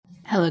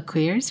Hello,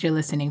 queers. You're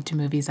listening to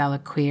Movies a la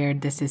Queer.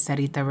 This is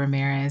Sarita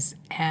Ramirez,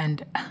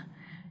 and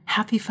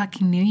happy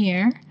fucking New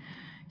Year.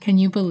 Can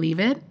you believe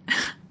it?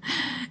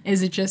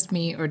 Is it just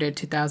me, or did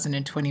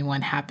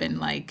 2021 happen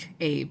like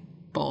a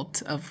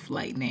bolt of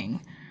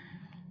lightning?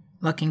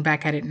 Looking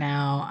back at it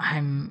now,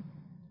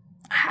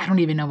 I don't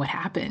even know what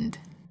happened.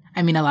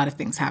 I mean, a lot of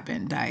things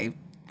happened. I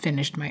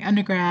finished my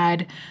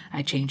undergrad,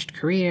 I changed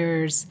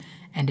careers,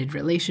 ended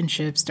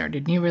relationships,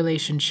 started new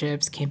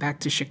relationships, came back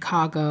to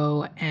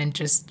Chicago, and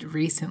just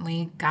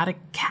recently got a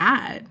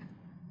cat.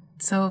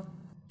 So,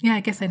 yeah, I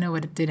guess I know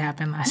what did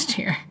happen last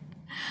year.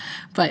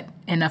 But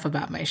enough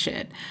about my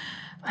shit.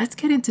 Let's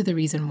get into the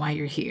reason why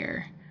you're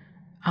here.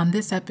 On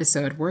this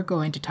episode, we're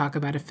going to talk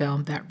about a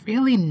film that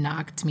really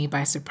knocked me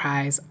by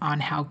surprise on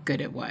how good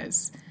it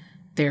was.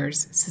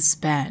 There's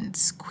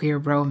suspense, queer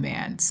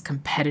romance,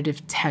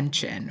 competitive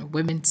tension,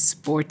 women's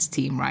sports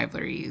team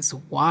rivalries,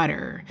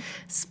 water,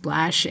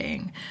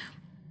 splashing,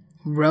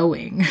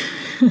 rowing.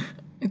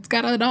 It's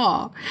got it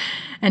all,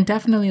 and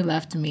definitely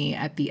left me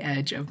at the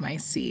edge of my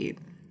seat.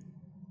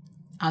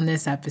 On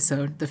this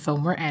episode, the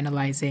film we're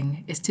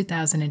analyzing is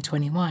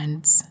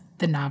 2021's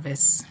The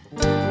Novice.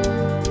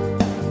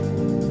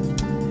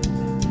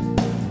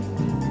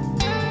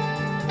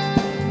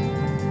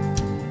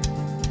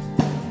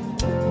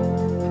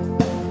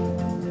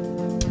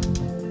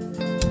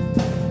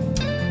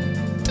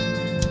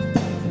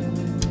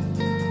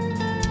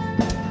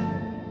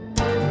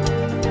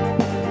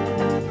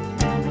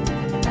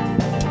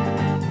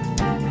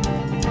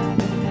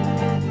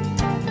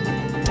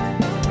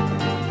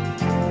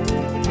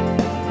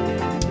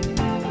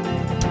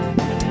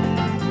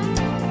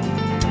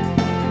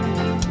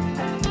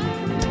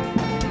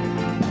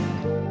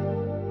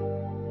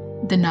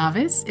 The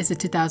Novice is a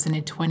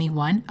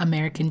 2021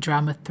 American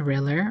drama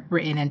thriller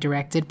written and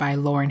directed by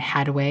Lauren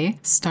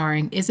Hadaway,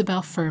 starring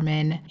Isabel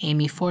Fuhrman,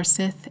 Amy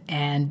Forsyth,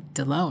 and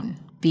Delone.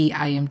 The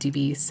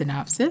IMDb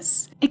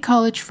synopsis: a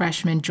college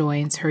freshman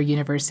joins her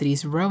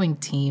university's rowing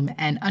team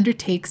and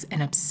undertakes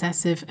an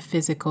obsessive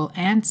physical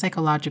and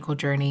psychological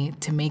journey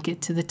to make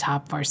it to the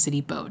top varsity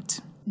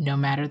boat, no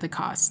matter the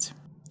cost.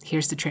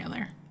 Here's the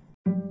trailer.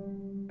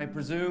 I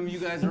presume you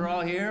guys are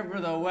all here for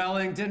the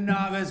Wellington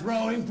Novice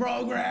Rowing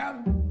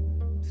Program?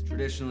 It's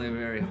traditionally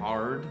very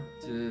hard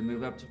to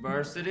move up to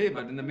varsity,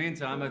 but in the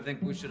meantime, I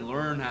think we should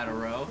learn how to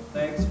row.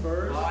 Legs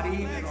first.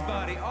 Body, legs,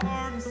 body,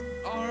 arms,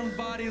 arm,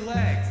 body,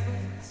 legs.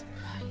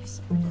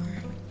 And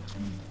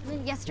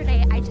then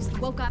yesterday, I just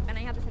woke up and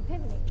I had this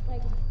epiphany.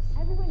 Like,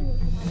 everyone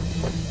moves.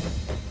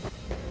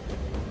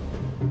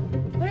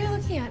 What are you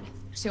looking at?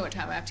 See what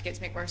time I have to get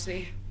to make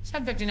varsity.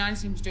 7:59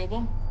 seems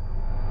doable.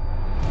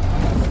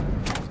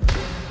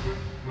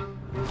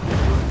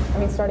 I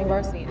mean, starting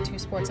varsity in 2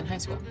 sports in high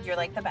school. You're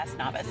like the best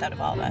novice out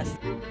of all of us.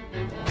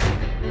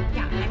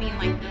 Yeah, I mean,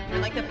 like, you're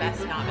like the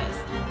best novice.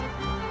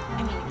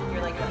 I mean,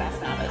 you're like the best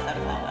novice out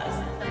of all of us.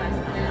 The best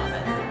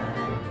novice.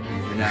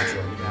 You're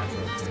natural, you're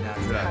natural, you're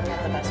natural. Probably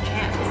have the best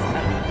chance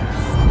out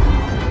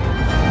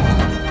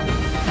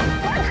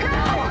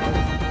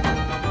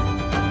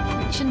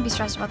of You shouldn't be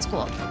stressed about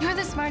school. You're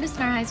the smartest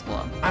in our high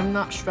school. I'm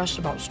not stressed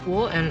about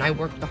school, and I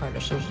work the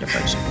hardest. There's a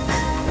difference.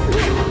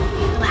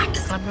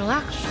 Relax. I'm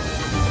relaxed.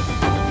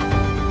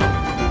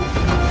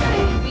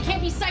 We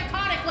can't be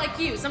psychotic like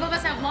you. Some of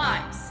us have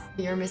lives.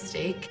 Your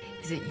mistake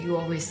is that you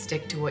always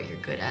stick to what you're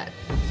good at.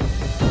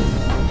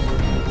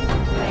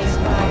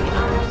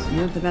 You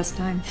had the best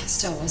time. It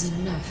still wasn't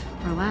enough.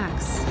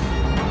 Relax.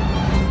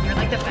 You're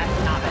like the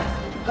best novice.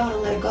 You gotta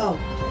let it go.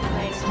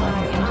 Legs,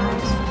 body,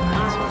 arms,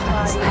 body,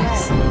 Legs.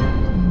 legs.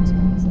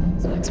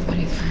 Legs,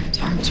 body,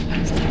 arms, body,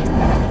 legs.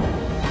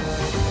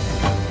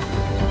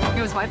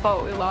 It was my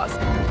fault we lost.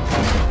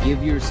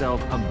 Give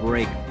yourself a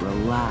break.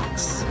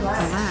 Relax.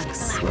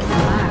 Relax.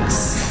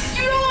 Relax.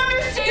 You don't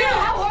understand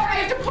how hard I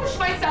have to push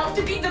myself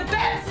to be the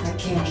best. I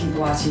can't keep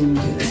watching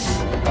you do this.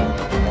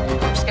 I'm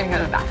just gonna go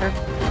to the bathroom.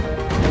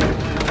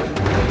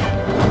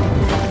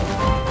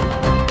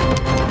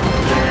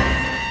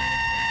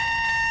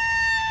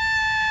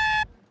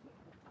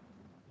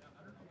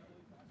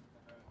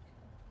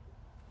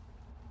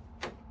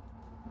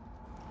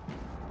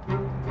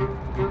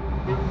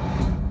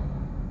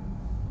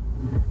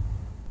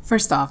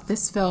 First off,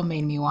 this film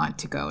made me want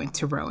to go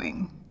into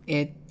rowing.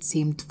 It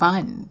seemed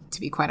fun, to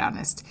be quite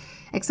honest.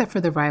 Except for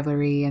the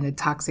rivalry and the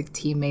toxic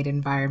teammate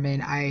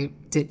environment, I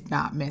did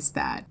not miss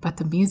that. But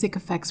the music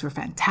effects were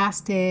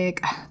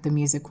fantastic. The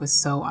music was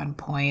so on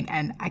point,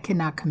 and I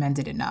cannot commend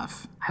it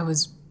enough. I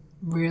was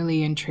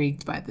really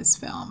intrigued by this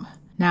film.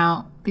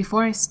 Now,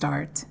 before I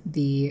start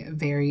the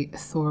very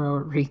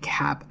thorough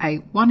recap,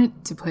 I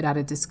wanted to put out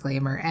a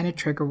disclaimer and a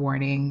trigger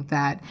warning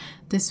that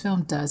this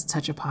film does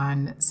touch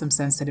upon some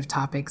sensitive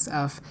topics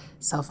of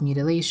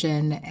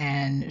self-mutilation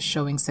and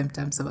showing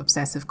symptoms of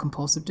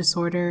obsessive-compulsive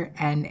disorder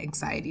and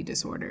anxiety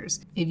disorders.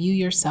 If you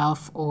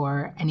yourself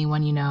or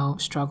anyone you know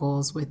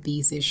struggles with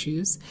these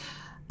issues,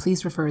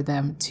 please refer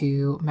them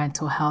to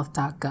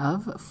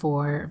mentalhealth.gov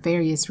for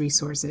various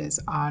resources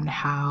on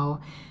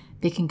how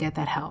they can get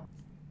that help.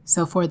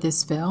 So for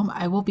this film,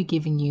 I will be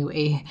giving you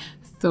a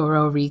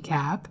thorough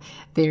recap.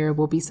 There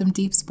will be some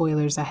deep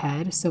spoilers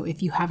ahead, so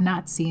if you have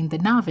not seen The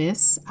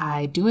Novice,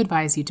 I do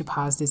advise you to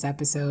pause this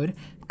episode,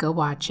 go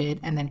watch it,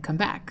 and then come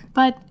back.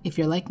 But if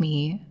you're like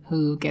me,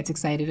 who gets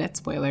excited at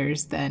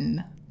spoilers,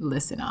 then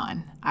listen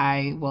on.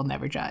 I will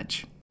never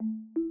judge.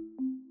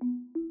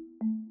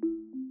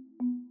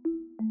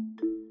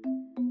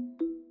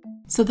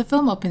 So the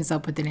film opens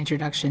up with an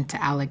introduction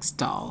to Alex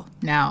Dahl.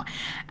 Now,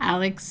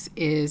 Alex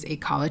is a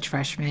college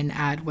freshman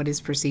at what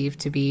is perceived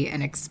to be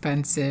an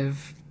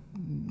expensive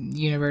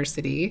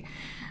university.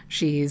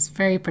 She's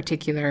very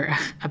particular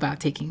about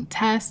taking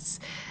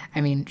tests.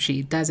 I mean,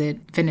 she does it,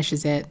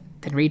 finishes it,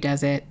 then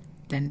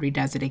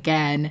redoes it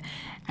again.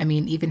 I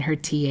mean, even her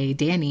TA,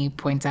 Danny,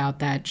 points out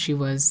that she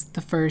was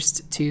the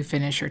first to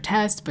finish her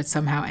test, but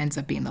somehow ends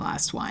up being the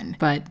last one.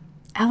 But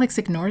Alex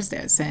ignores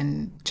this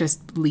and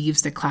just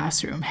leaves the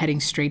classroom, heading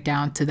straight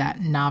down to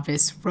that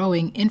novice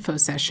rowing info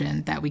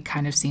session that we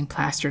kind of seen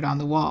plastered on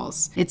the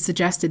walls. It's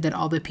suggested that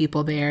all the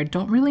people there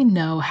don't really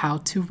know how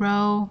to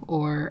row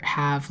or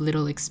have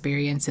little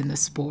experience in the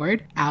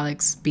sport,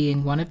 Alex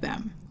being one of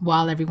them.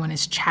 While everyone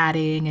is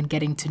chatting and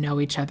getting to know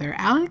each other,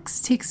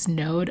 Alex takes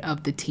note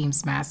of the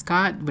team's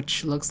mascot,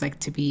 which looks like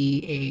to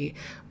be a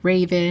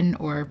raven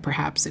or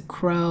perhaps a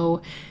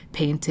crow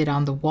painted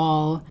on the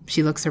wall.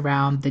 She looks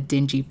around the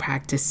dingy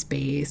practice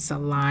space, a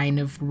line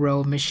of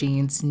row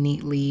machines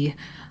neatly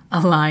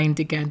aligned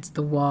against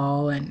the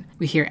wall, and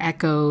we hear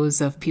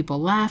echoes of people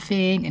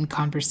laughing and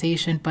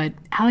conversation, but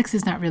Alex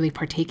is not really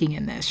partaking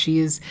in this. She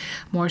is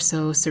more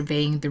so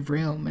surveying the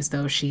room as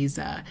though she's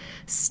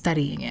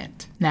studying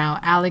it. Now,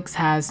 Alex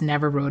has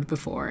never rowed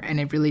before, and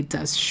it really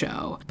does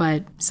show,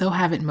 but so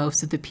haven't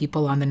most of the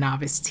people on the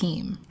novice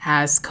team.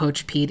 As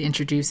Coach Pete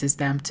introduces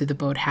them to the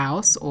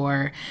boathouse,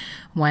 or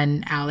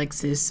when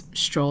Alex is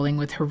strolling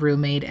with her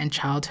roommate and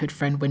childhood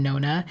friend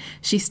Winona,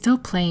 she's still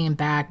playing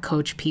back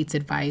Coach Pete's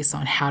advice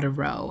on how to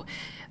row.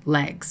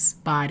 Legs,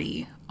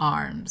 body,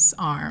 arms,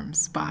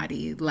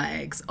 body,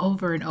 legs,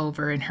 over and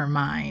over in her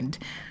mind.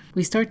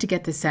 We start to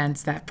get the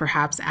sense that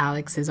perhaps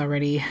Alex is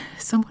already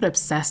somewhat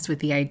obsessed with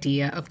the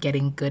idea of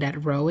getting good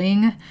at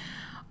rowing,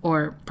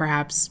 or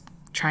perhaps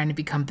trying to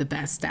become the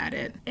best at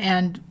it.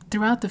 And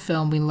throughout the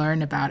film, we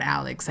learn about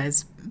Alex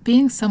as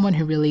being someone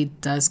who really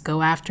does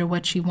go after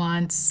what she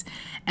wants,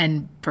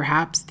 and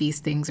perhaps these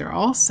things are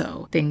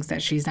also things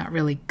that she's not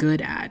really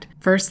good at.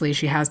 Firstly,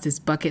 she has this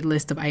bucket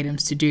list of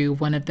items to do,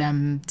 one of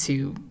them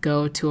to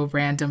go to a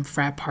random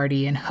frat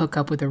party and hook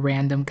up with a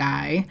random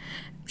guy.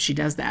 She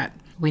does that.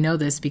 We know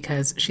this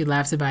because she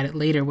laughs about it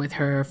later with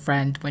her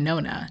friend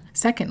Winona.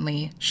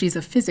 Secondly, she's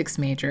a physics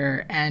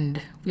major,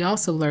 and we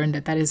also learned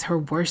that that is her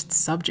worst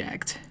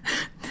subject.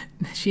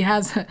 She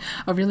has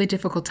a really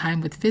difficult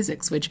time with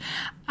physics, which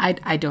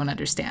I don't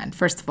understand.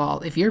 First of all,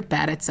 if you're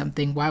bad at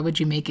something, why would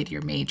you make it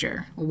your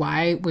major?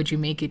 Why would you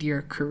make it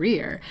your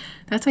career?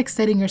 That's like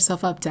setting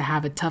yourself up to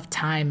have a tough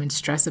time and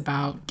stress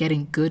about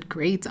getting good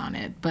grades on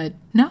it. But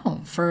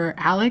no, for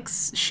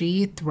Alex,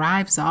 she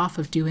thrives off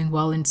of doing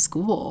well in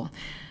school.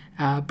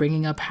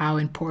 Bringing up how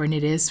important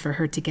it is for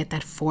her to get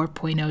that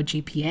 4.0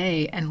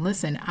 GPA. And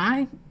listen,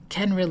 I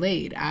can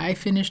relate. I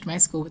finished my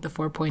school with a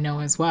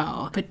 4.0 as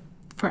well. But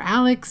for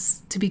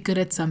Alex to be good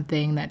at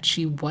something that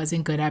she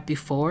wasn't good at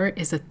before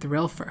is a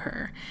thrill for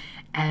her.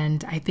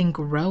 And I think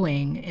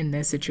rowing in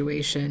this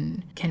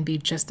situation can be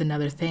just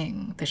another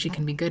thing that she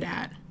can be good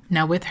at.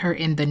 Now, with her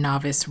in the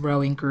novice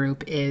rowing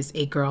group is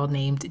a girl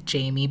named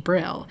Jamie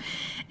Brill.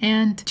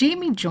 And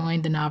Jamie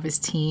joined the novice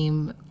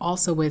team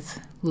also with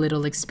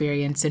little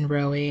experience in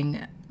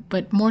rowing,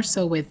 but more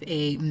so with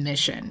a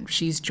mission.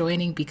 She's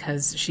joining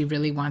because she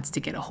really wants to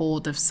get a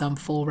hold of some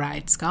full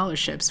ride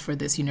scholarships for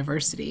this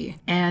university.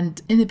 And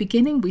in the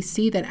beginning, we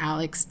see that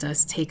Alex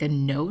does take a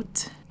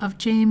note of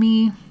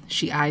Jamie.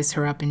 She eyes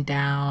her up and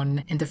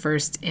down. In the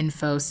first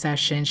info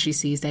session, she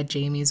sees that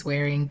Jamie's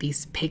wearing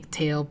these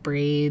pigtail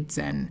braids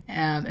and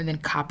then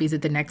copies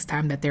it the next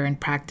time that they're in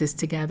practice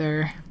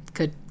together.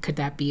 Could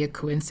that be a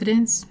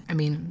coincidence? I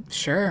mean,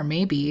 sure,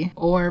 maybe.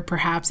 Or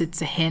perhaps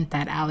it's a hint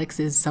that Alex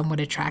is somewhat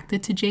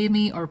attracted to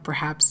Jamie, or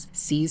perhaps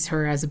sees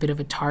her as a bit of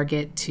a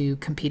target to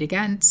compete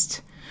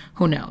against.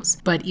 Who knows?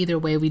 But either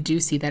way, we do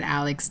see that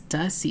Alex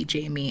does see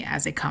Jamie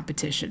as a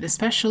competition,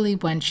 especially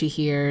when she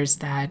hears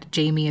that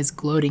Jamie is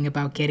gloating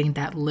about getting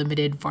that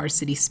limited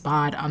varsity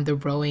spot on the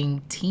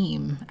rowing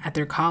team at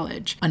their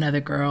college.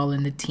 Another girl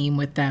in the team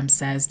with them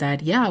says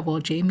that, yeah, well,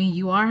 Jamie,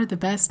 you are the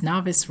best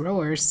novice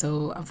rower,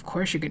 so of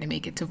course you're going to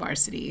make it to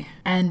varsity.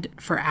 And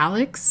for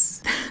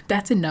Alex,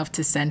 that's enough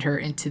to send her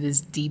into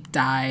this deep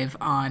dive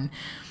on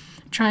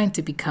trying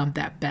to become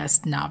that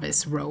best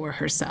novice rower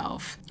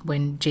herself.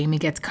 When Jamie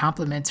gets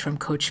compliments from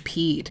Coach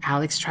Pete,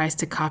 Alex tries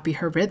to copy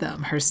her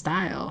rhythm, her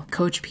style.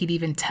 Coach Pete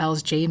even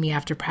tells Jamie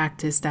after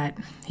practice that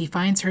he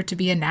finds her to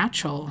be a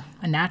natural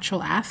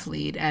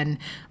athlete and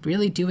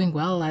really doing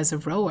well as a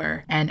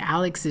rower. And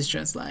Alex is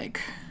just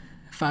like,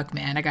 fuck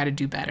man, I gotta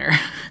do better.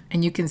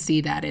 And you can see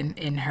that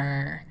in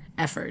her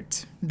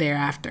effort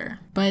thereafter.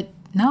 But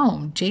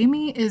No,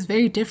 Jamie is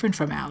very different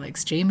from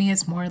Alex. Jamie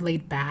is more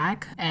laid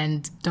back,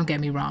 and don't get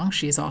me wrong,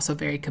 she is also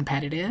very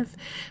competitive,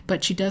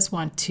 but she does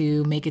want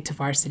to make it to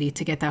varsity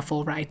to get that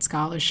full ride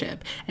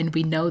scholarship. And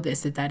we know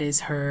that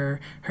is her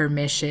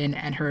mission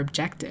and her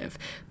objective.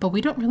 But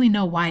we don't really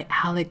know what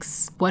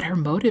her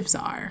motives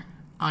are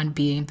on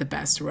being the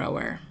best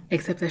rower,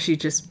 except that she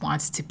just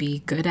wants to be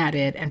good at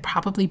it and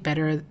probably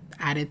better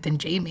at it than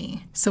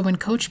Jamie. So when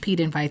Coach Pete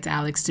invites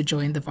Alex to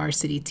join the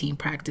varsity team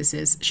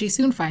practices, she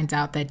soon finds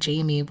out that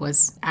Jamie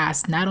was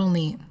asked not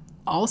only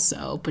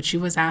also, but she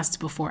was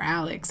asked before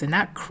Alex, and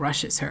that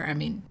crushes her. I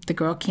mean, the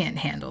girl can't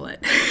handle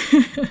it.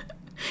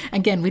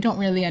 Again, we don't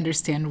really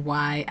understand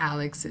why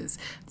Alex is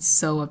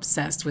so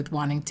obsessed with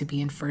wanting to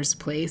be in first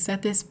place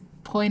at this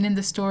point in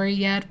the story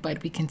yet,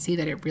 but we can see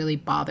that it really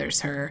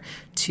bothers her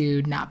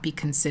to not be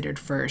considered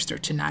first or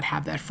to not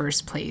have that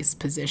first place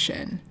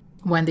position.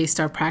 When they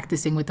start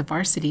practicing with the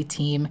varsity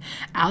team,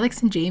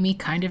 Alex and Jamie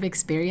kind of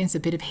experience a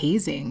bit of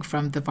hazing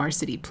from the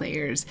varsity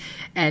players,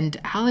 and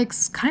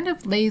Alex kind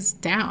of lays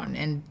down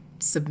and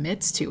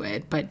submits to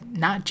it, but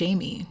not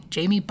Jamie.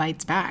 Jamie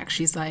bites back.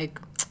 She's like,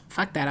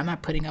 fuck that, I'm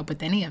not putting up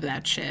with any of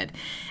that shit.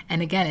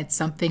 And again, it's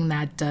something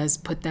that does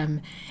put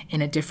them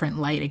in a different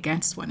light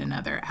against one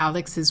another.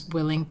 Alex is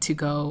willing to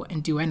go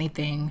and do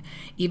anything,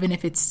 even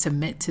if it's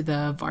submit to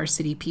the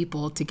varsity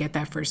people to get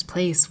that first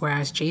place,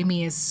 whereas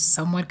Jamie is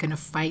somewhat going to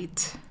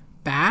fight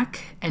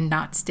back and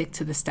not stick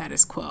to the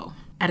status quo.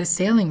 At a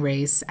sailing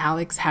race,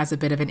 Alex has a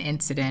bit of an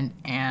incident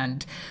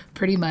and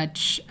pretty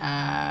much,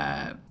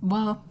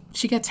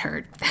 she gets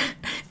hurt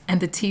and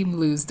the team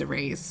lose the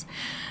race.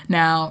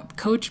 Now,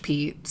 Coach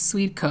Pete,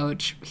 sweet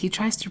coach, he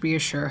tries to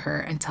reassure her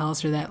and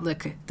tells her that,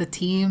 look, the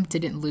team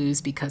didn't lose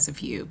because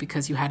of you,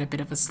 because you had a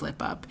bit of a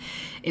slip up.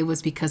 It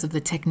was because of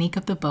the technique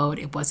of the boat.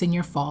 It wasn't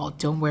your fault.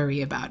 Don't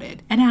worry about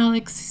it. And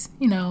Alex,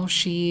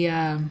 she's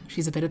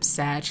a bit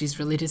upset. She's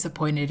really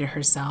disappointed in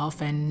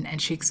herself,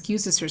 and she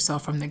excuses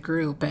herself from the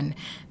group. And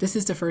this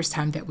is the first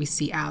time that we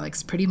see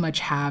Alex pretty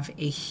much have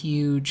a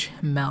huge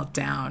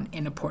meltdown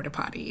in a porta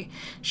potty.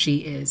 She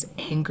is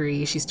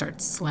angry. She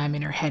starts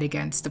slamming her head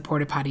against the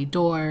porta potty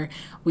door.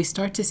 We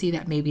start to see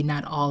that maybe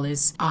not all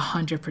is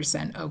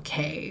 100%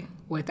 okay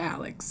with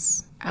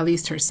Alex, at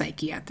least her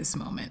psyche at this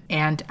moment.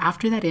 And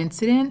after that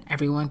incident,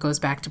 everyone goes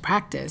back to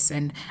practice,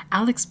 and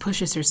Alex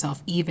pushes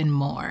herself even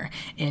more.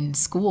 In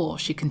school,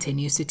 she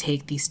continues to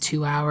take these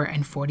 2-hour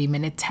and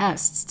 40-minute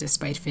tests,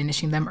 despite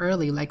finishing them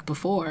early like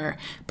before,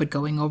 but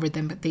going over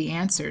the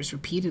answers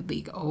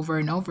repeatedly over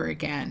and over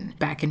again.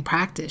 Back in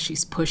practice,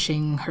 she's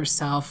pushing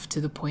herself to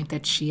the point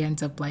that she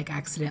ends up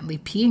accidentally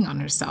peeing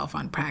on herself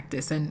on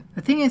practice. And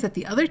the thing is that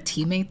the other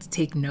teammates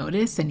take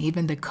notice, and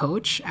even the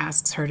coach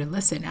asks her to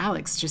listen,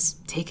 Alex,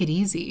 just take it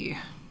easy.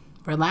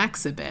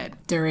 Relax a bit.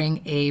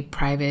 During a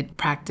private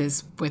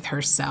practice with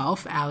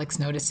herself, Alex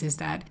notices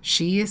that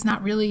she is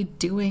not really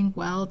doing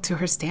well to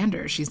her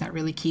standards. She's not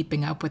really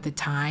keeping up with the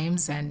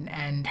times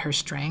and her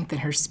strength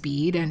and her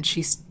speed. And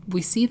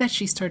we see that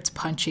she starts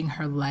punching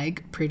her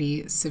leg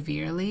pretty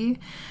severely.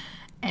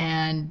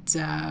 And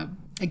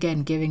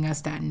again, giving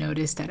us that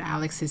notice that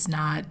Alex is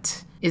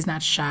not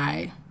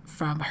shy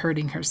from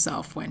hurting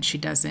herself when she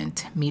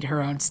doesn't meet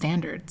her own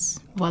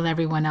standards. While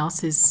everyone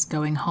else is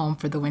going home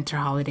for the winter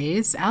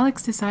holidays,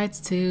 Alex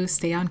decides to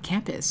stay on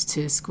campus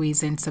to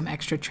squeeze in some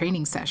extra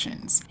training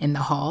sessions. In the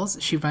halls,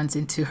 she runs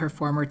into her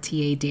former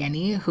TA,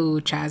 Danny, who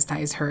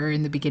chastised her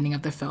in the beginning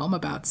of the film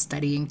about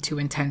studying too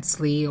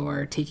intensely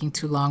or taking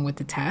too long with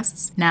the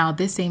tests. Now,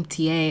 this same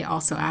TA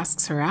also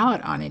asks her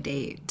out on a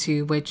date,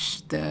 to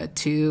which the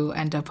two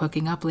end up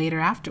hooking up later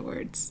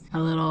afterwards. A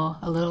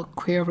little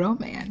queer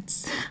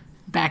romance.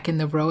 Back in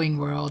the rowing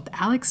world,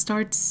 Alex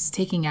starts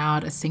taking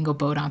out a single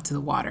boat onto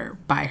the water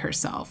by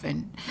herself,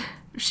 and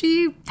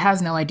she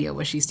has no idea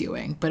what she's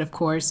doing. But of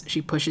course,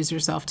 she pushes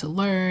herself to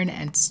learn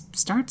and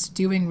starts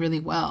doing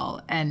really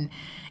well, and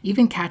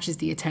even catches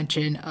the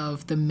attention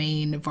of the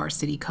main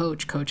varsity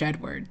coach, Coach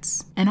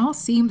Edwards. And all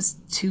seems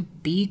to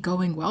be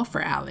going well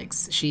for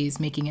Alex. She's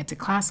making it to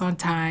class on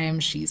time,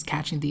 she's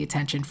catching the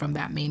attention from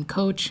that main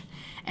coach,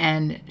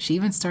 and she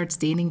even starts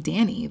dating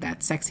Danny,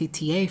 that sexy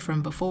TA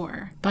from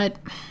before. But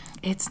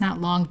it's not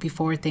long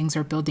before things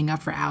are building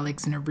up for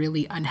Alex in a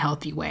really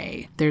unhealthy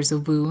way. There's a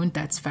wound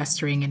that's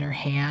festering in her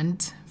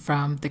hand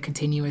from the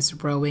continuous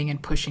rowing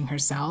and pushing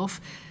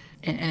herself.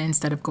 And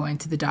instead of going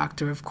to the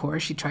doctor, of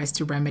course, she tries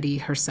to remedy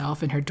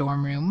herself in her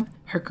dorm room.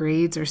 Her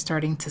grades are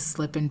starting to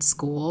slip in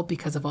school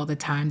because of all the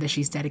time that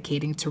she's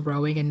dedicating to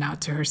rowing and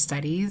not to her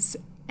studies.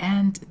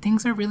 And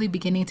things are really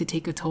beginning to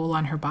take a toll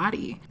on her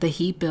body. The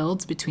heat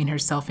builds between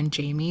herself and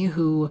Jamie,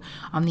 who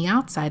on the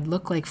outside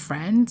look like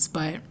friends,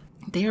 but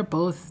they are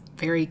both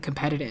very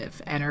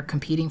competitive and are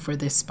competing for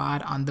this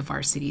spot on the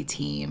varsity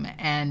team.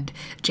 And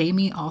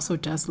Jamie also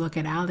does look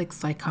at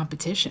Alex like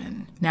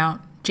competition.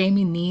 Now,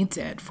 Jamie needs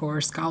it for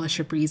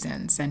scholarship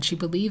reasons, and she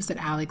believes that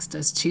Alex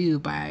does too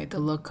by the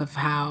look of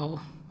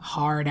how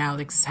hard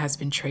Alex has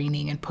been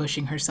training and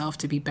pushing herself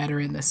to be better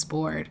in the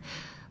sport.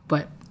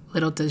 But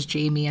Little does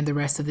Jamie and the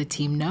rest of the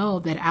team know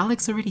that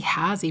Alex already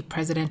has a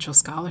presidential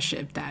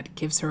scholarship that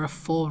gives her a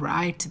full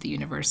ride to the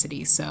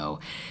university, so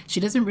she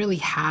doesn't really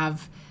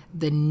have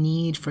the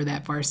need for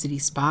that varsity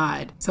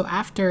spot. So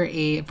after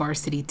a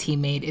varsity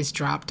teammate is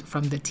dropped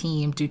from the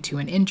team due to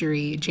an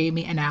injury,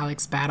 Jamie and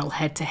Alex battle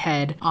head to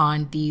head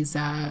on these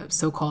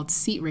so-called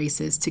seat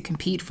races to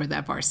compete for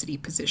that varsity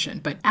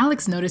position. But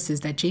Alex notices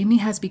that Jamie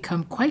has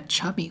become quite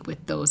chummy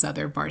with those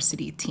other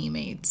varsity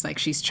teammates. Like,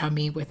 she's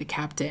chummy with the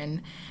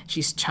captain,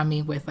 she's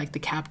chummy with like the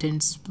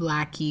captain's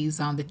lackeys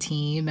on the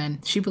team,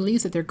 and she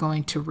believes that they're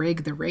going to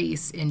rig the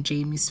race in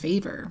Jamie's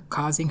favor,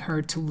 causing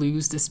her to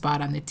lose the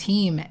spot on the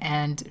team,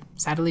 and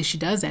sadly, she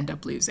does end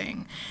up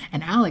losing.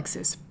 And Alex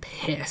is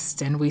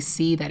pissed, and we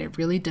see that it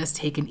really does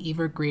take an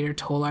even greater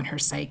toll on her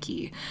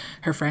psyche.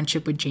 Her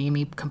friendship with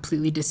Jamie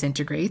completely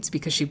disintegrates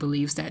because she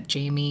believes that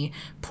Jamie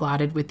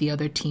plotted with the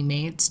other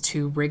teammates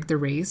to rig the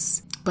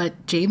race.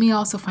 But Jamie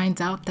also finds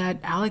out that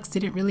Alex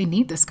didn't really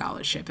need the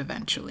scholarship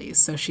eventually.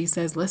 So she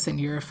says, listen,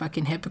 you're a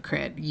fucking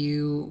hypocrite.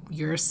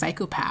 You're a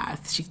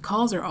psychopath. She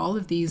calls her all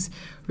of these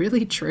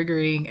really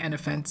triggering and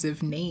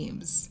offensive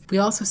names. We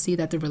also see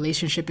that the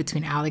relationship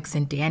between Alex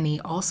and Danny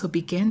also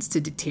begins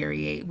to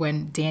deteriorate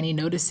when Danny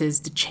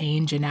notices the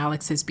change in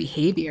Alex's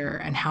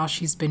behavior and how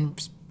she's been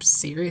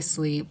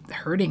seriously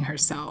hurting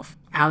herself.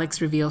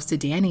 Alex reveals to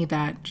Danny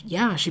that,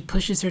 yeah, she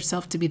pushes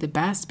herself to be the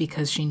best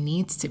because she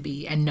needs to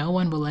be, and no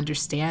one will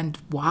understand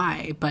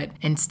why, but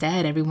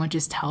instead everyone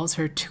just tells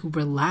her to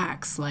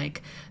relax,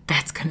 like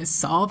that's gonna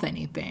solve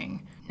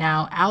anything.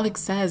 Now,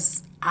 Alex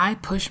says, I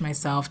push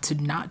myself to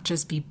not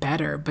just be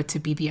better, but to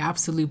be the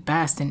absolute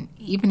best, and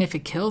even if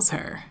it kills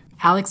her.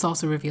 Alex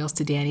also reveals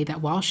to Danny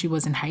that while she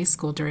was in high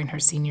school during her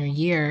senior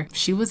year,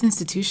 she was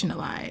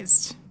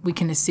institutionalized. We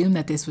can assume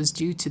that this was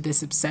due to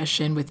this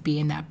obsession with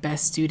being that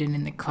best student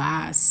in the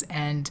class,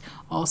 and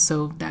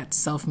also that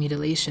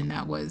self-mutilation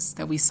that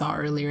we saw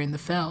earlier in the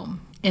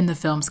film. In the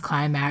film's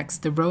climax,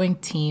 the rowing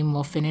team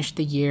will finish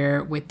the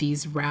year with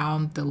these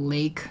round the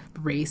lake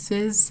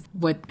races,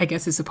 what I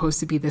guess is supposed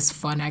to be this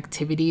fun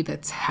activity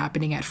that's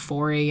happening at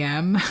 4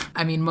 a.m.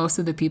 I mean, most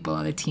of the people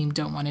on the team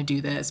don't want to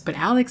do this, but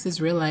Alex is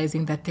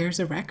realizing that there's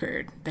a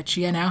record, that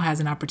she now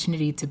has an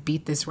opportunity to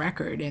beat this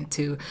record and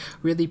to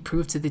really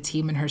prove to the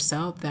team and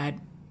herself that,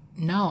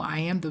 no, I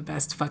am the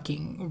best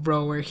fucking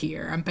rower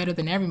here. I'm better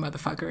than every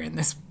motherfucker in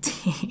this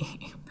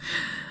team.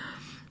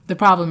 The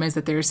problem is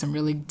that there's some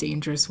really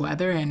dangerous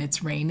weather, and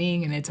it's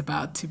raining, and it's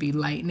about to be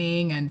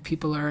lightning, and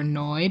people are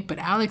annoyed, but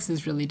Alex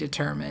is really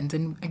determined.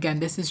 And again,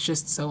 this is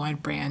just so on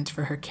brand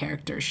for her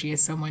character. She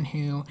is someone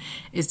who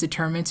is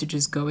determined to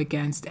just go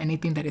against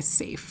anything that is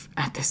safe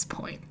at this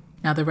point.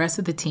 Now, the rest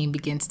of the team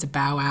begins to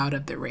bow out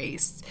of the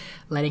race,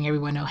 letting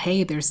everyone know,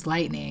 hey, there's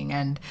lightning,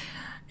 and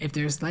if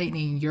there's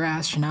lightning, your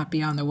ass should not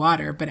be on the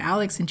water. But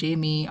Alex and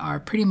Jamie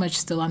are pretty much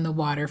still on the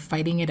water,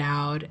 fighting it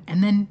out,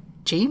 and then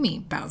Jamie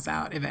bows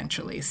out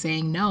eventually,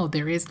 saying, no,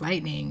 there is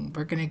lightning.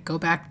 We're going to go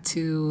back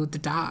to the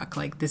dock.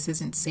 Like, this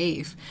isn't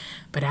safe.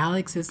 But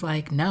Alex is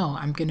like, no,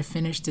 I'm going to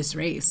finish this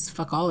race.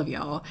 Fuck all of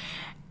y'all.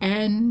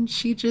 And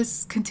she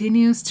just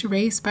continues to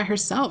race by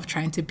herself,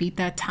 trying to beat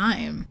that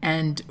time.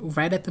 And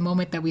right at the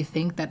moment that we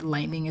think that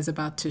lightning is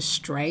about to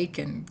strike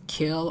and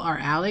kill our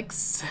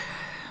Alex,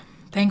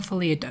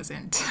 thankfully it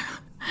doesn't.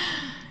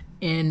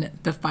 In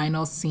the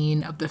final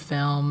scene of the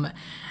film,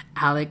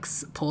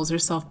 Alex pulls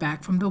herself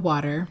back from the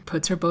water,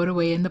 puts her boat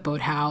away in the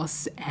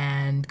boathouse,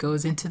 and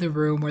goes into the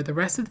room where the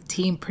rest of the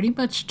team pretty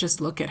much just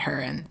look at her.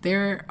 And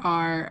there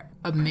are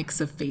a mix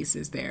of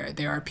faces there.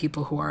 There are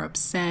people who are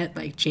upset,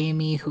 like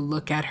Jamie, who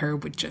look at her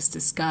with just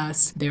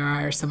disgust. There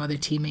are some other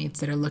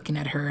teammates that are looking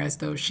at her as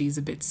though she's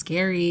a bit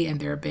scary and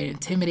they're a bit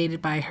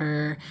intimidated by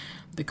her.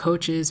 The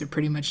coaches are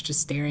pretty much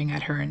just staring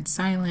at her in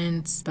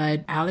silence,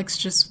 but Alex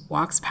just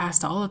walks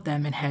past all of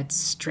them and heads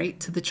straight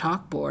to the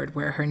chalkboard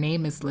where her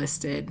name is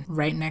listed,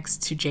 right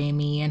next to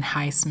Jamie and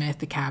Highsmith,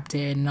 the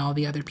captain, and all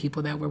the other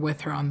people that were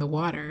with her on the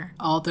water.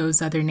 All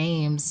those other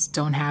names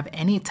don't have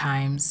any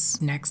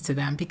times next to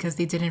them because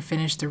they didn't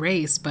finish the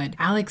race, but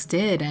Alex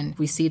did, and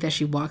we see that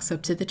she walks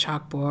up to the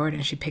chalkboard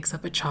and she picks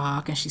up a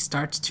chalk and she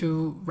starts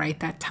to write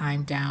that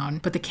time down,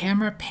 but the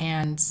camera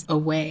pans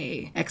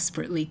away,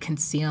 expertly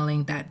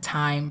concealing that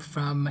time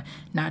from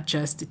not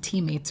just the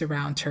teammates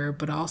around her,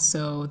 but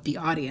also the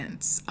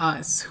audience,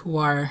 us, who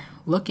are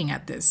looking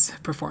at this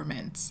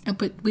performance.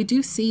 But we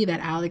do see that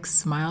Alex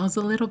smiles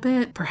a little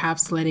bit,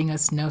 perhaps letting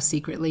us know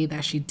secretly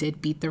that she did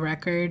beat the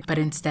record, but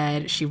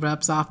instead she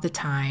rubs off the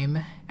time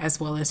as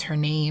well as her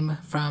name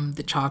from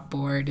the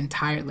chalkboard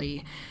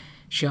entirely.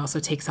 She also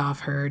takes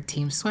off her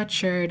team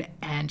sweatshirt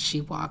and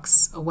she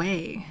walks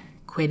away,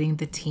 quitting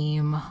the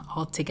team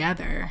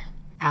altogether.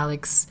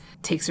 Alex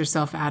takes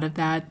herself out of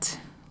that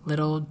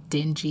little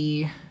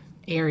dingy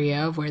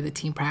area where the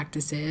team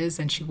practices,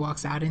 and she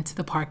walks out into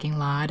the parking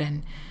lot,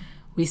 and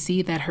we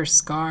see that her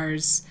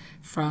scars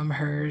from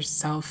her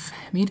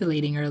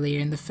self-mutilating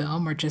earlier in the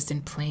film are just in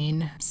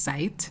plain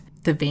sight.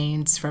 The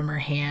veins from her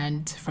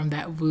hand, from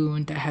that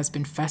wound that has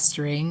been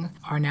festering,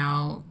 are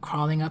now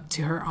crawling up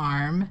to her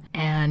arm,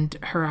 and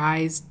her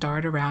eyes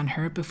dart around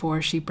her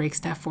before she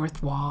breaks that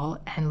fourth wall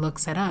and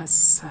looks at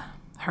us,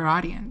 her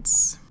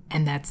audience.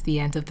 And that's the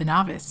end of The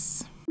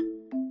Novice.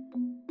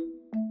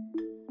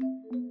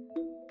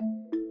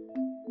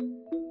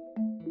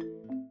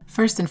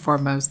 First and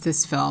foremost,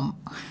 this film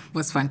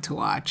was fun to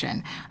watch,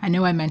 and I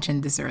know I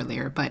mentioned this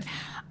earlier, but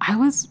I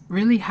was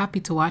really happy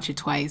to watch it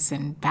twice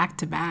and back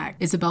to back.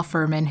 Isabelle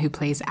Fuhrman, who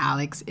plays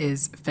Alex,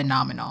 is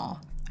phenomenal.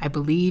 I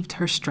believed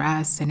her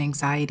stress and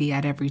anxiety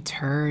at every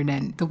turn,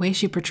 and the way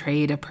she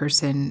portrayed a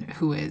person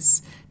who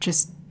is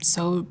just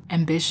so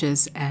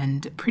ambitious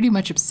and pretty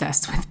much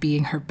obsessed with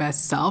being her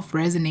best self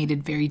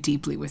resonated very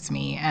deeply with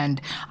me,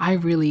 and I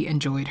really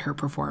enjoyed her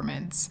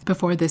performance.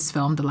 Before this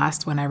film, the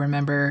last one I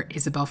remember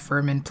Isabelle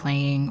Fuhrman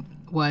playing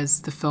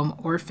was the film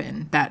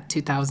Orphan, that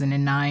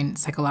 2009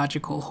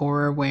 psychological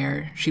horror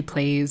where she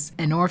plays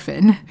an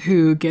orphan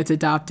who gets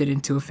adopted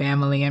into a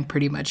family and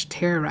pretty much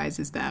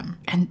terrorizes them.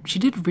 And she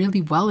did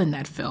really well in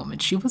that film,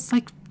 and she was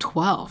like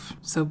 12,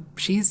 so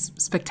she's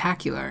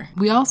spectacular.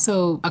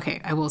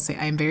 I will say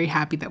I am very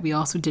happy that we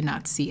also did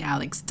not see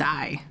Alex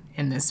die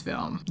in this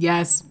film.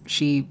 Yes,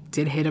 she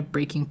did hit a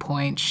breaking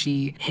point.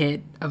 She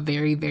hit a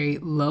very, very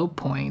low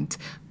point,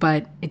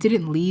 but it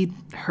didn't lead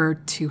her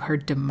to her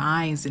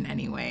demise in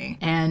any way.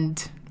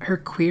 And her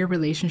queer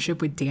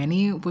relationship with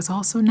Danny was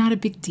also not a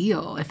big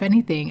deal. If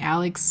anything,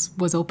 Alex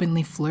was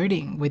openly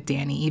flirting with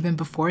Danny even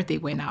before they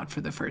went out for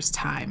the first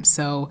time.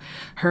 So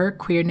her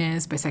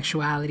queerness,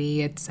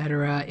 bisexuality,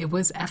 etc., it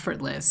was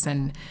effortless,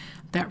 and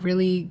that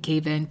really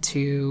gave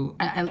into,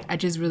 I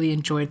just really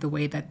enjoyed the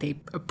way that they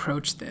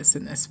approached this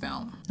in this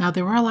film. Now,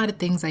 there were a lot of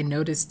things I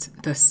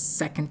noticed the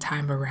second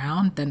time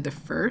around than the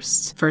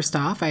first. First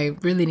off, I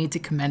really need to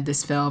commend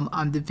this film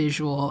on the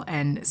visual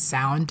and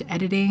sound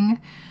editing.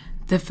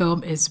 The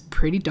film is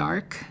pretty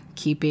dark,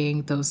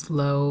 keeping those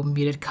low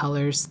muted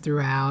colors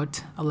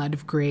throughout, a lot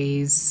of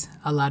grays,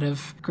 a lot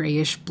of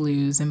grayish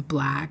blues and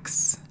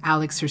blacks.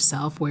 Alex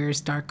herself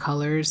wears dark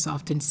colors,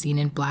 often seen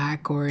in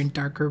black or in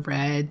darker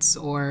reds,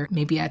 or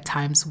maybe at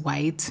times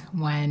white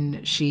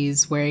when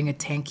she's wearing a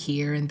tank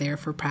here and there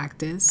for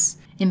practice.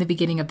 In the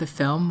beginning of the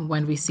film,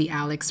 when we see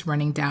Alex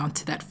running down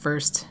to that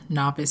first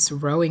novice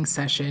rowing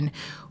session,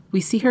 we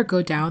see her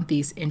go down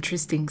these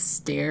interesting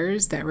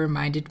stairs that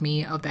reminded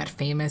me of that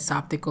famous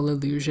optical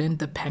illusion,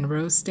 the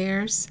Penrose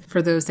stairs.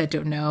 For those that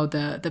don't know,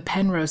 the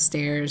Penrose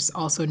stairs,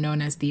 also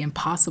known as the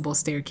Impossible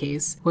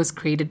Staircase, was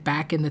created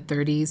back in the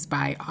 30s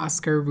by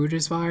Oscar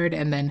Rudesvard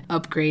and then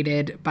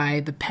upgraded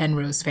by the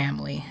Penrose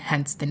family,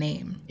 hence the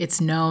name.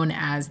 It's known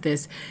as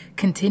this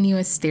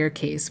continuous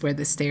staircase where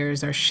the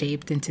stairs are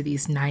shaped into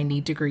these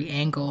 90-degree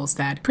angles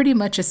that pretty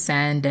much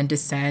ascend and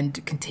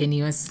descend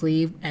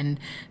continuously, and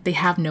they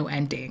have no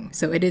ending.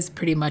 So it is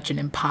pretty much an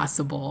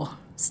impossible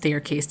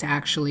staircase to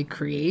actually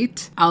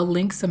create. I'll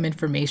link some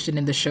information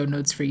in the show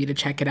notes for you to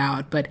check it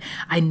out, but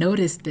I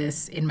noticed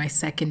this in my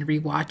second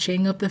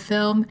rewatching of the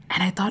film,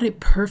 and I thought it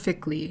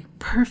perfectly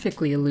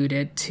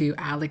alluded to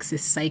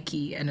Alex's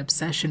psyche and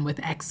obsession with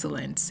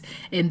excellence,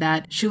 in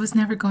that she was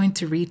never going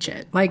to reach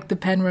it. Like the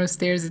Penrose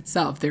stairs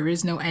itself, there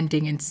is no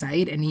ending in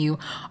sight, and you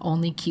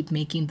only keep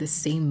making the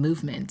same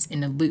movements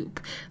in a loop,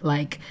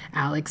 like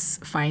Alex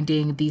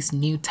finding these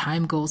new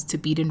time goals to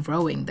beat in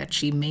rowing that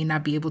she may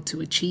not be able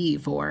to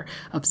achieve, or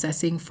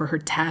obsessing for her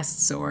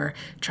tests, or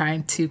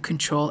trying to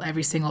control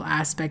every single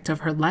aspect of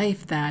her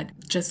life that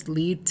just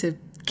lead to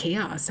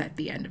chaos at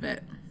the end of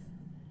it.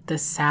 The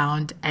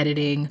sound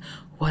editing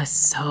was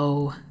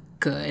so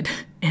good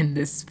in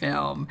this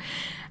film.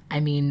 I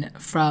mean,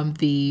 from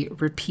the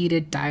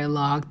repeated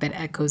dialogue that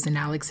echoes in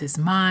Alex's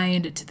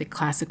mind, to the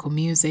classical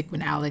music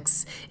when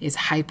Alex is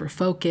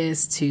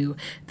hyper-focused, to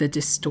the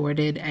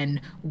distorted and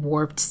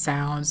warped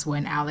sounds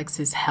when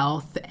Alex's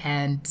health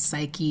and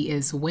psyche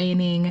is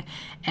waning.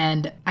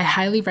 And I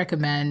highly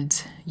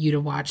recommend you to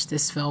watch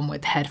this film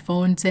with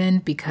headphones in,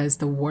 because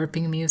the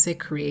warping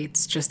music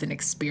creates just an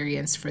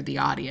experience for the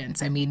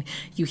audience. I mean,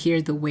 you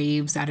hear the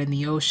waves out in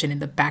the ocean in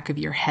the back of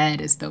your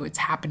head as though it's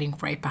happening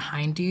right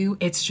behind you.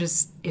 It's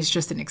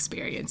just an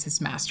experience.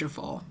 It's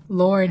masterful.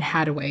 Lauren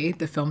Hadaway,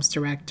 the film's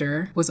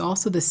director, was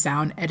also the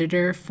sound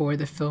editor for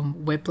the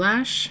film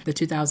Whiplash, the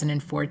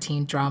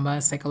 2014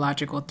 drama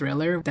psychological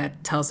thriller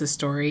that tells a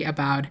story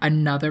about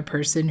another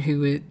person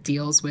who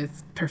deals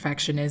with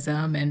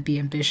perfectionism and the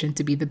ambition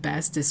to be the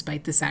best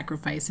despite the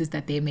sacrifices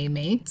that they may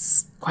make.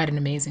 It's quite an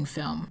amazing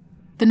film.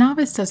 The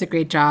Novice does a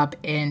great job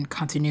in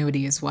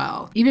continuity as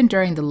well. Even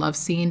during the love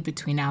scene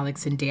between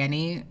Alex and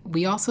Danny,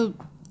 we also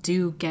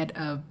do get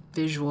a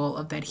visual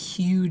of that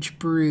huge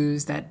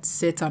bruise that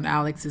sits on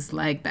Alex's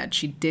leg that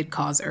she did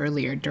cause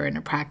earlier during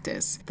a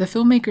practice. The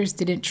filmmakers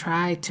didn't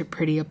try to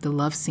pretty up the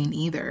love scene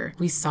either.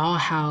 We saw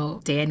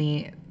how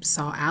Danny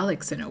saw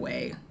Alex in a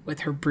way,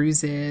 with her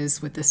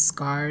bruises, with the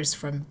scars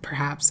from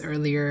perhaps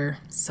earlier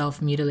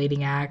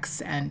self-mutilating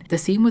acts. And the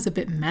scene was a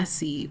bit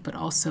messy, but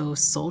also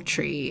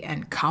sultry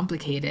and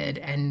complicated.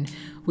 And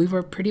we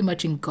were pretty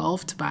much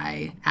engulfed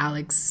by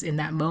Alex in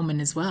that moment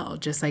as well,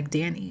 just like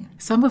Danny.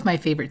 Some of my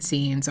favorite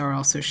scenes are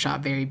also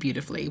shot very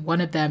beautifully.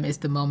 One of them is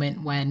the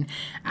moment when,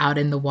 out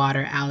in the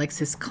water,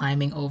 Alex is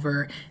climbing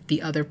over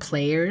the other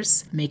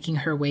players, making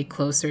her way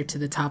closer to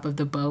the top of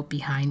the boat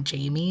behind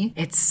Jamie.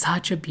 It's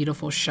such a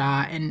beautiful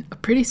shot and a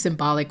pretty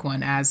symbolic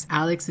one, as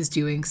Alex is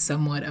doing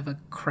somewhat of a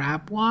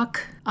crab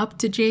walk up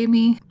to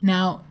Jamie.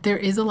 Now, there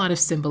is a lot of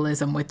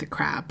symbolism with the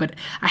crab, but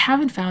I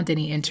haven't found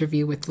any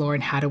interview with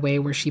Lauren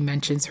Hadaway where she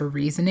mentions her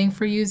reasoning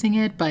for using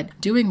it. But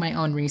doing my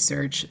own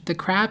research, the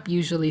crab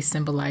usually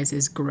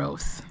symbolizes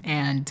growth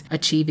and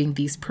achieving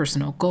these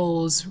personal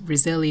goals,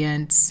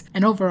 resilience,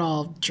 and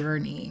overall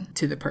journey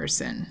to the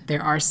person.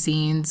 There are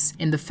scenes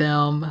in the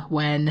film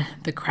when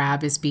the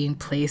crab is being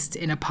placed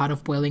in a pot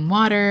of boiling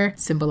water,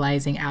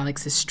 symbolizing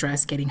Alex's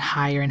stress getting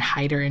higher and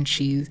higher, and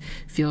she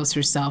feels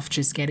herself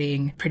just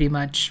getting pretty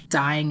much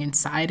dying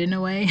inside in a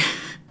way.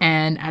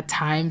 And at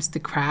times the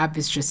crab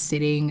is just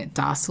sitting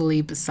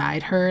docilely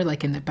beside her,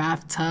 like in the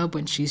bathtub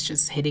when she's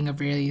just hitting a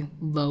really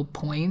low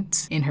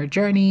point in her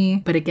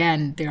journey. But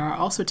again, there are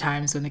also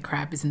times when the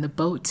crab is in the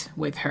boat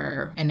with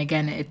her. And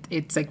again,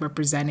 it's like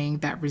representing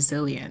that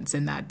resilience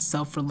and that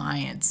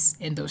self-reliance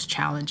in those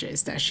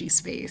challenges that she's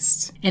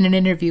faced. In an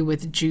interview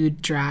with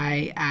Jude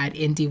Dry at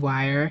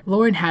IndieWire,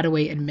 Lauren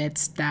Hadaway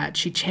admits that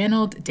she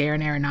channeled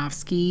Darren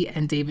Aronofsky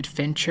and David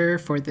Fincher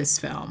for this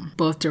film.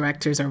 Both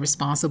directors are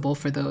responsible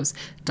for those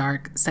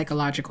dark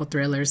psychological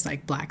thrillers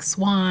like Black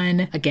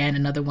Swan, again,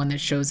 another one that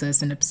shows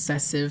us an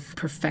obsessive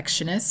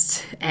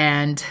perfectionist,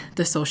 and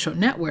The Social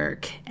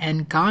Network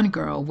and Gone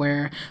Girl,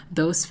 where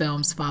those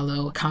films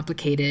follow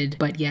complicated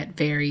but yet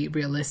very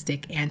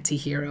realistic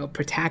anti-hero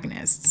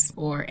protagonists,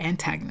 or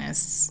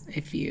antagonists,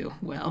 if you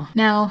will.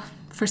 Now,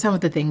 for some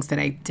of the things that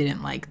I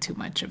didn't like too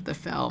much of the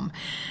film,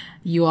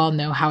 you all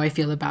know how I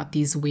feel about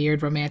these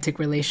weird romantic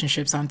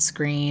relationships on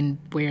screen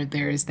where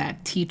there's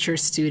that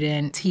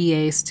teacher-student,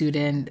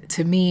 TA-student.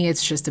 To me,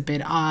 it's just a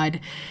bit odd.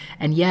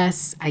 And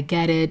yes, I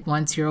get it.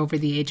 Once you're over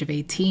the age of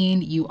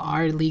 18, you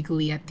are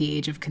legally at the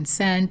age of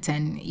consent.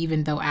 And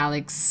even though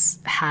Alex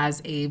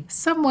has a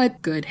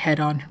somewhat good head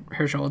on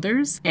her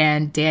shoulders,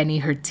 and Danny,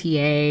 her TA,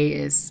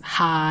 is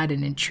hot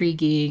and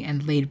intriguing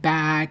and laid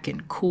back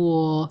and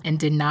cool and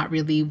did not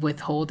really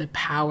withhold a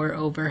power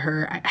over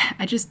her,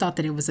 I just thought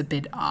that it was a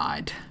bit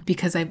odd,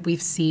 because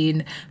we've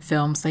seen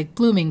films like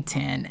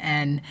Bloomington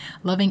and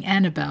Loving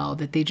Annabelle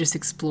that they just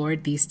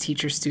explored these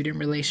teacher-student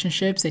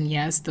relationships. And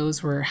yes,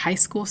 those were high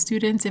school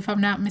students, if I'm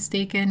not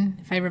mistaken,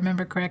 if I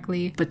remember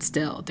correctly. But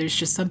still, there's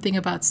just something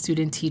about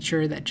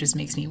student-teacher that just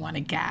makes me want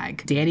to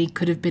gag. Danny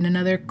could have been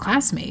another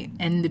classmate,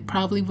 and it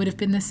probably would have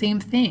been the same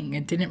thing.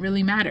 It didn't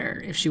really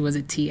matter if she was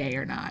a TA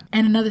or not.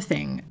 And another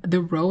thing,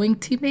 the rowing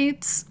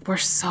teammates were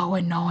so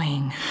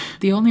annoying.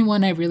 The only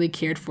one I really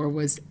cared for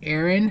was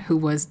Aaron, who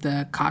was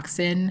the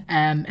coxswain,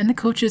 and the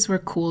coaches were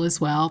cool as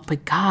well.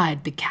 But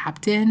God, the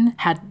captain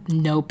had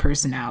no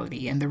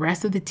personality, and the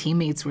rest of the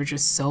teammates were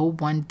just so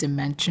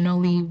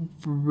one-dimensionally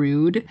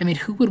rude. I mean,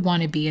 who would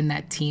want to be in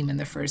that team in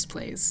the first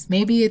place?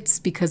 Maybe it's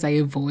because I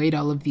avoid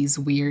all of these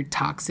weird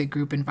toxic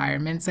group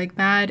environments like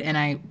that, and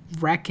I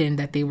reckon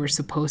that they were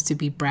supposed to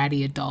be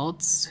bratty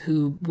adults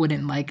who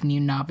wouldn't like new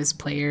novice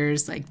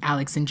players like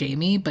Alex and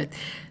Jamie, but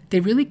they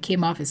really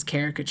came off as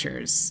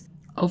caricatures.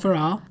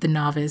 Overall, The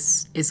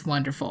Novice is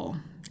wonderful.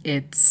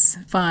 It's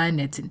fun,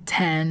 it's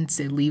intense,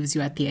 it leaves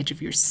you at the edge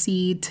of your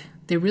seat.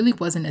 There really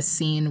wasn't a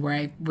scene where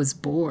I was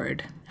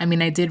bored. I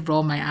mean, I did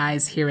roll my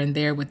eyes here and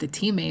there with the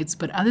teammates,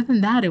 but other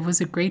than that, it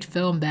was a great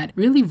film that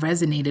really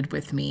resonated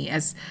with me,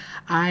 as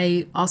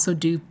I also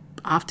do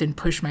often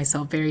push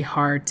myself very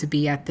hard to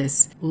be at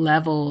this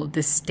level,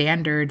 this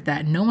standard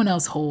that no one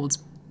else holds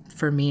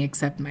for me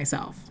except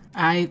myself.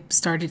 I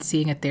started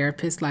seeing a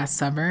therapist last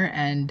summer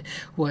and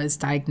was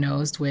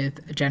diagnosed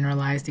with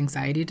generalized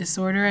anxiety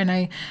disorder, and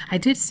I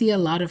did see a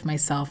lot of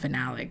myself in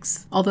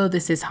Alex. Although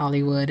this is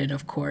Hollywood and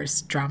of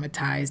course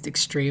dramatized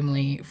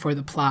extremely for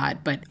the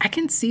plot, but I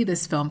can see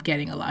this film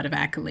getting a lot of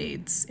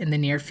accolades in the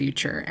near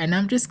future, and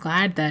I'm just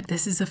glad that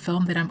this is a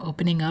film that I'm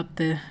opening up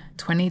the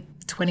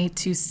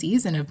 2022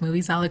 season of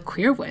Movies I Look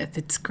Queer with.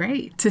 It's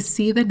great. To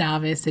see The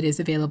Novice, it is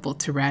available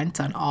to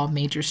rent on all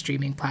major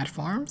streaming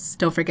platforms.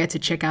 Don't forget to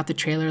check out the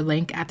trailer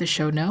link at the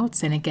show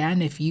notes. And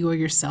again, if you or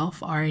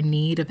yourself are in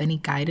need of any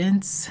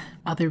guidance,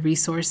 other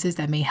resources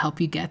that may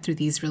help you get through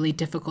these really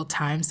difficult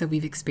times that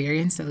we've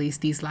experienced, at least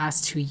these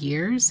last 2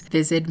 years,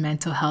 visit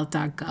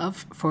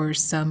mentalhealth.gov for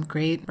some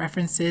great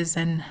references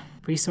and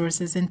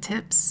resources and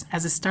tips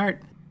as a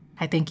start.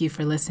 I thank you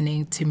for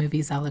listening to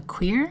Movies a la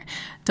Queer.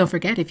 Don't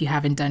forget, if you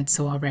haven't done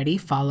so already,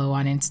 follow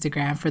on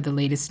Instagram for the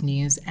latest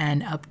news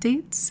and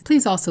updates.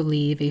 Please also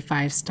leave a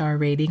 5-star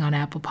rating on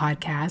Apple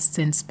Podcasts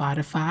and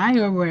Spotify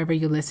or wherever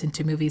you listen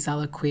to Movies a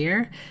la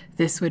Queer.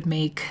 This would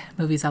make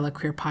Movies a la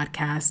Queer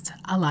podcast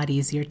a lot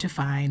easier to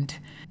find.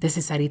 This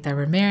is Sarita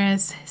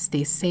Ramirez.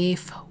 Stay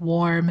safe,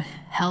 warm,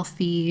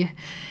 healthy,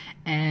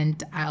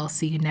 and I'll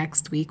see you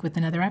next week with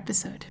another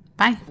episode.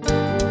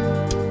 Bye.